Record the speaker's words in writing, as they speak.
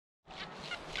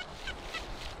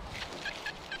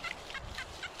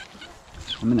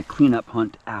I'm in a cleanup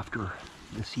hunt after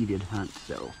the seeded hunt,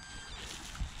 so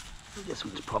this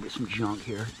one's probably some junk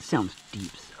here. It sounds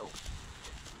deep, so.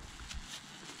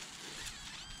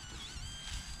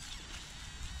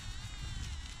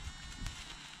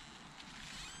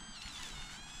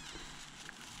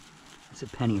 It's a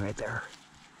penny right there.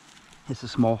 It's a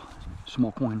small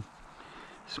coin,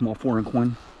 small foreign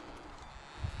coin.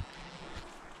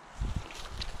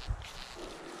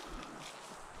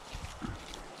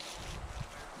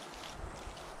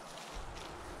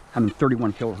 Having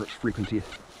 31 kilohertz frequency.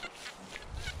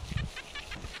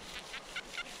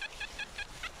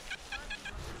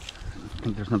 I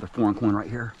think there's another foreign coin right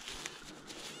here.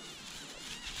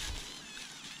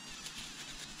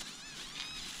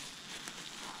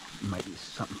 Might be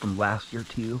something from last year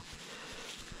too.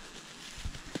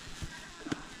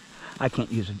 I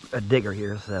can't use a digger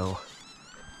here, so.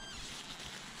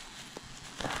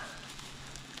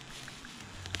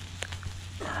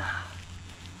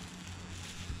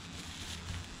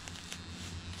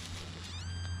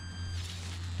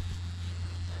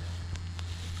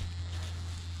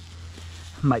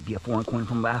 Might be a foreign coin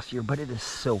from last year, but it is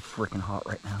so freaking hot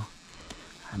right now.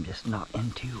 I'm just not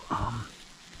into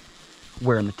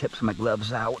wearing the tips of my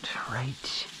gloves out,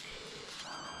 right?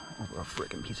 Over a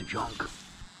freaking piece of junk,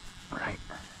 right?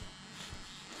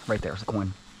 Right there's the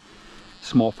coin.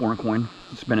 Small foreign coin.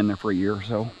 It's been in there for a year or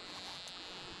so.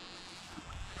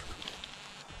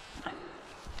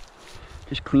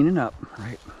 Just cleaning up,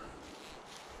 right?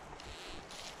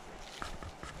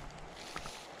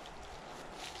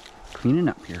 Cleaning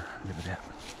up here. Look at that.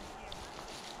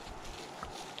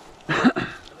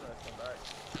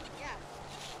 Yeah.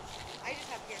 I just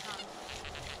have to get home.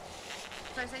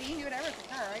 So I said, you can do whatever with the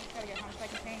car. I just gotta get home so I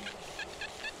can change.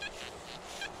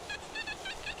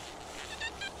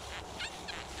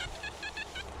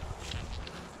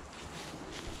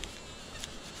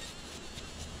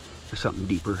 There's something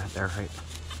deeper there, right?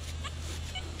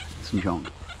 Some junk.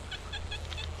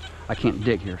 I can't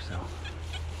dig here, so.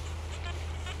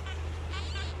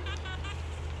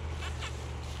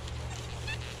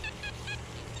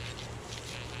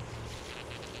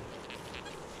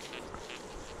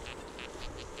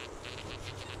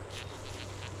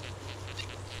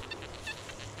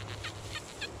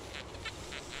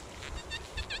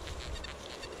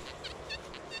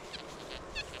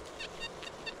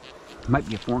 Might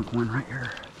be a foreign coin right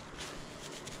here.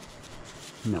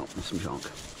 No, it's some junk.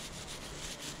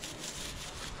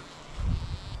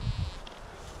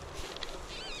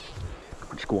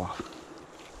 Come on, just go off.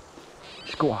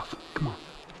 Just go off. Come on.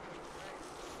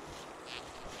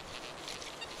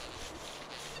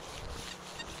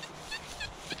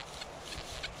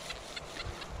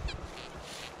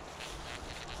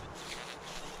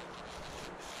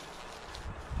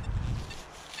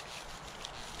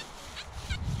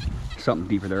 Something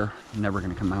deeper there, never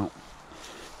gonna come out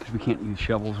because we can't use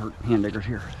shovels or hand diggers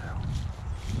here.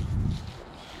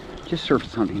 So just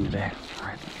surface hunting today,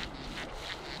 right?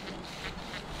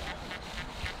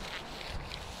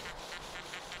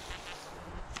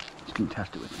 Just gonna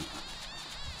test it with me.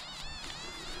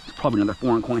 There's probably another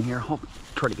foreign coin here. I'll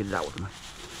try to get it out with my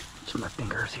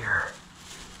fingers here.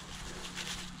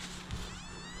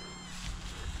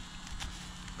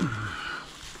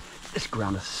 This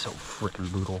ground is so freaking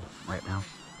brutal right now.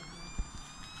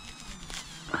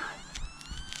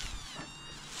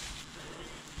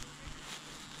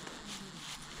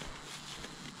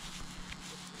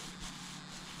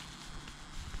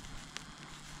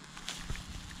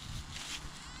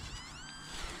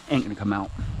 Ain't gonna come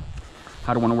out.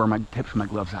 I don't want to wear my tips of my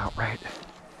gloves out, right?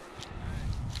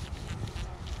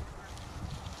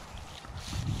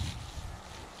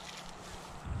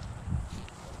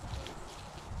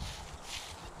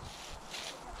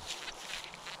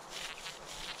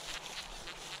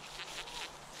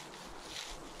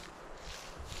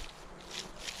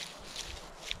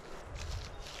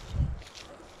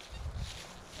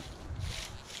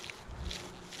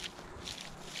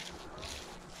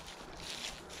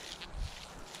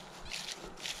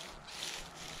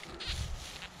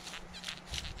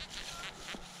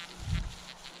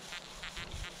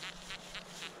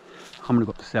 I'm gonna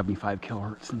go up to 75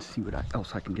 kilohertz and see what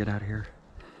else I can get out of here.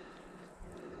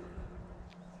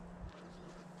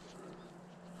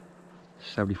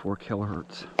 $74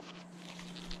 kilohertz.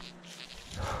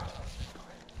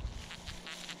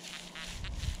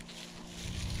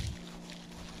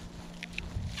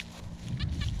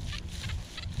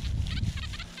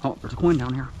 Oh, there's a coin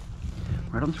down here,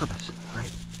 right on the surface,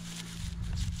 right?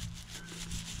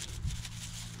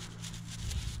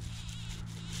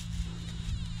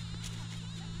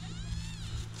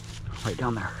 Right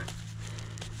down there.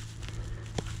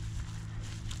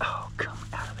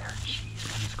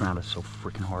 ground is so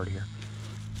freaking hard here.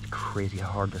 It's crazy how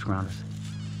hard this ground is.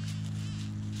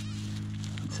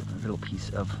 It's a little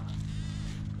piece of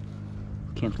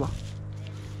Kansas.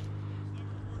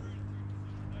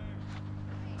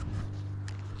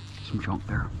 Some junk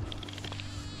there.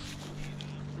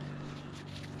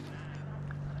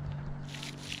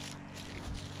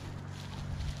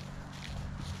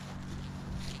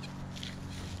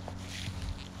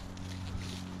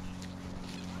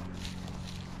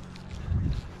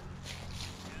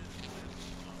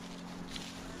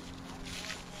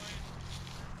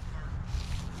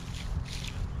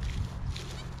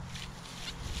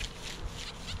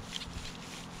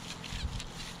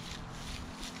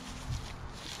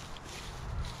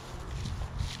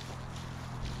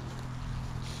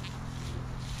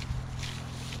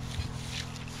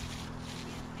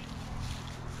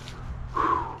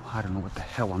 I don't know what the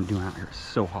hell I'm doing out here. It's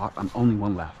so hot. I'm only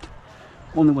one left.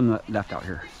 Only one left out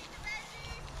here.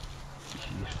 Jeez.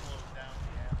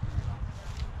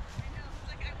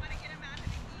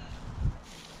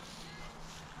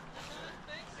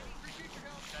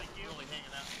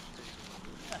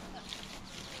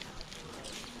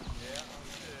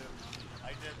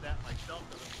 I did that myself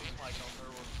because it seemed like there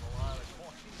was a lot of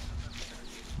coins.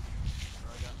 I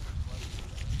got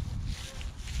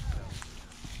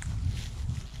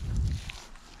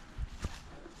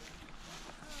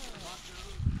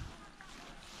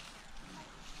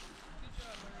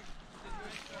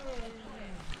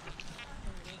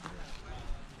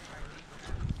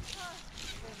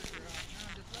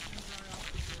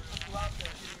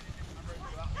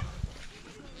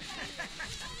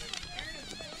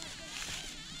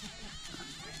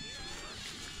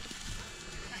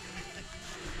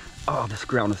Oh, this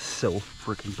ground is so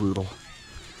freaking brutal.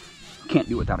 Can't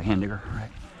do it without a hand digger, right?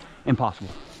 Impossible.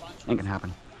 Ain't gonna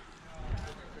happen.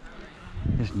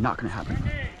 It's not gonna happen.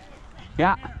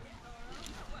 Yeah.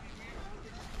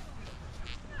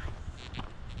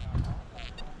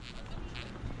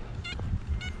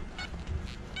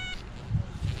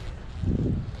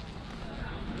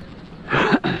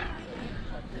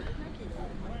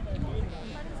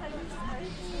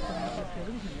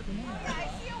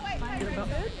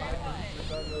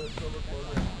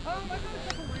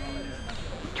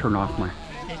 Turn off my...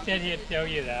 He said he'd tell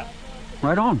you that.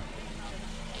 Right on.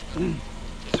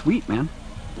 Sweet, man.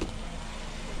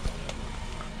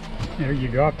 There you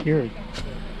dropped yours.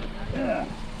 Right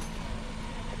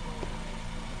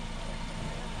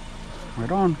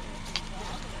on.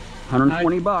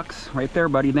 120 bucks. Right there,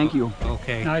 buddy. Thank you.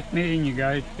 Okay. Nice meeting you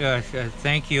guys.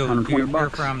 Thank you. 120 You're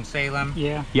bucks. from Salem?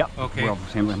 Yeah. Yep. Okay. Well,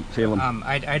 Salem.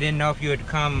 I didn't know if you had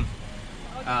come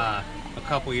a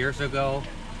couple years ago.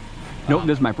 Nope,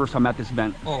 this is my first time at this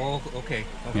event. Oh, okay.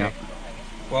 Okay. Yep.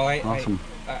 Well, Awesome.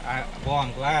 Well,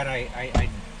 I'm glad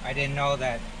I didn't know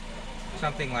that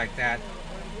something like that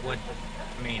would,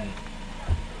 I mean,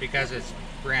 because it's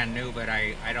brand new, but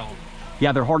I don't.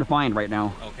 Yeah, they're hard to find right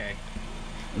now. Okay.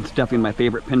 It's definitely my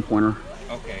favorite pinpointer.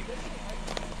 Okay.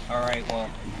 All right. Well,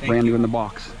 Brand new in the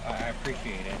box. I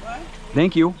appreciate it.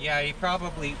 Thank you. Yeah, he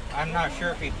probably. I'm not sure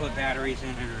if he put batteries in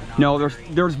it or not. No,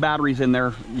 there's batteries in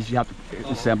there. You just have to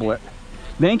assemble it.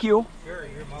 Thank you. Sure,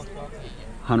 you're most welcome.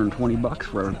 120 bucks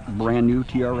for a brand new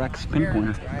TRX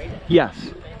pinpointer. Right? Yes.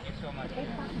 Thank you so much.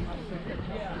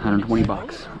 120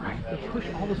 bucks. Right.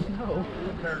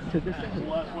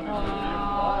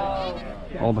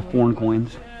 All the foreign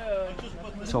coins.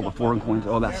 It's all the foreign coins.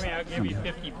 Oh, that's. I'll give you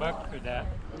 50 bucks for that.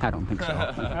 I don't think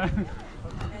so.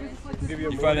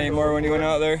 You find any more when you went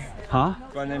out there? Huh?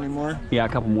 Find any more? Yeah, a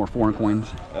couple more foreign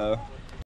coins. Oh.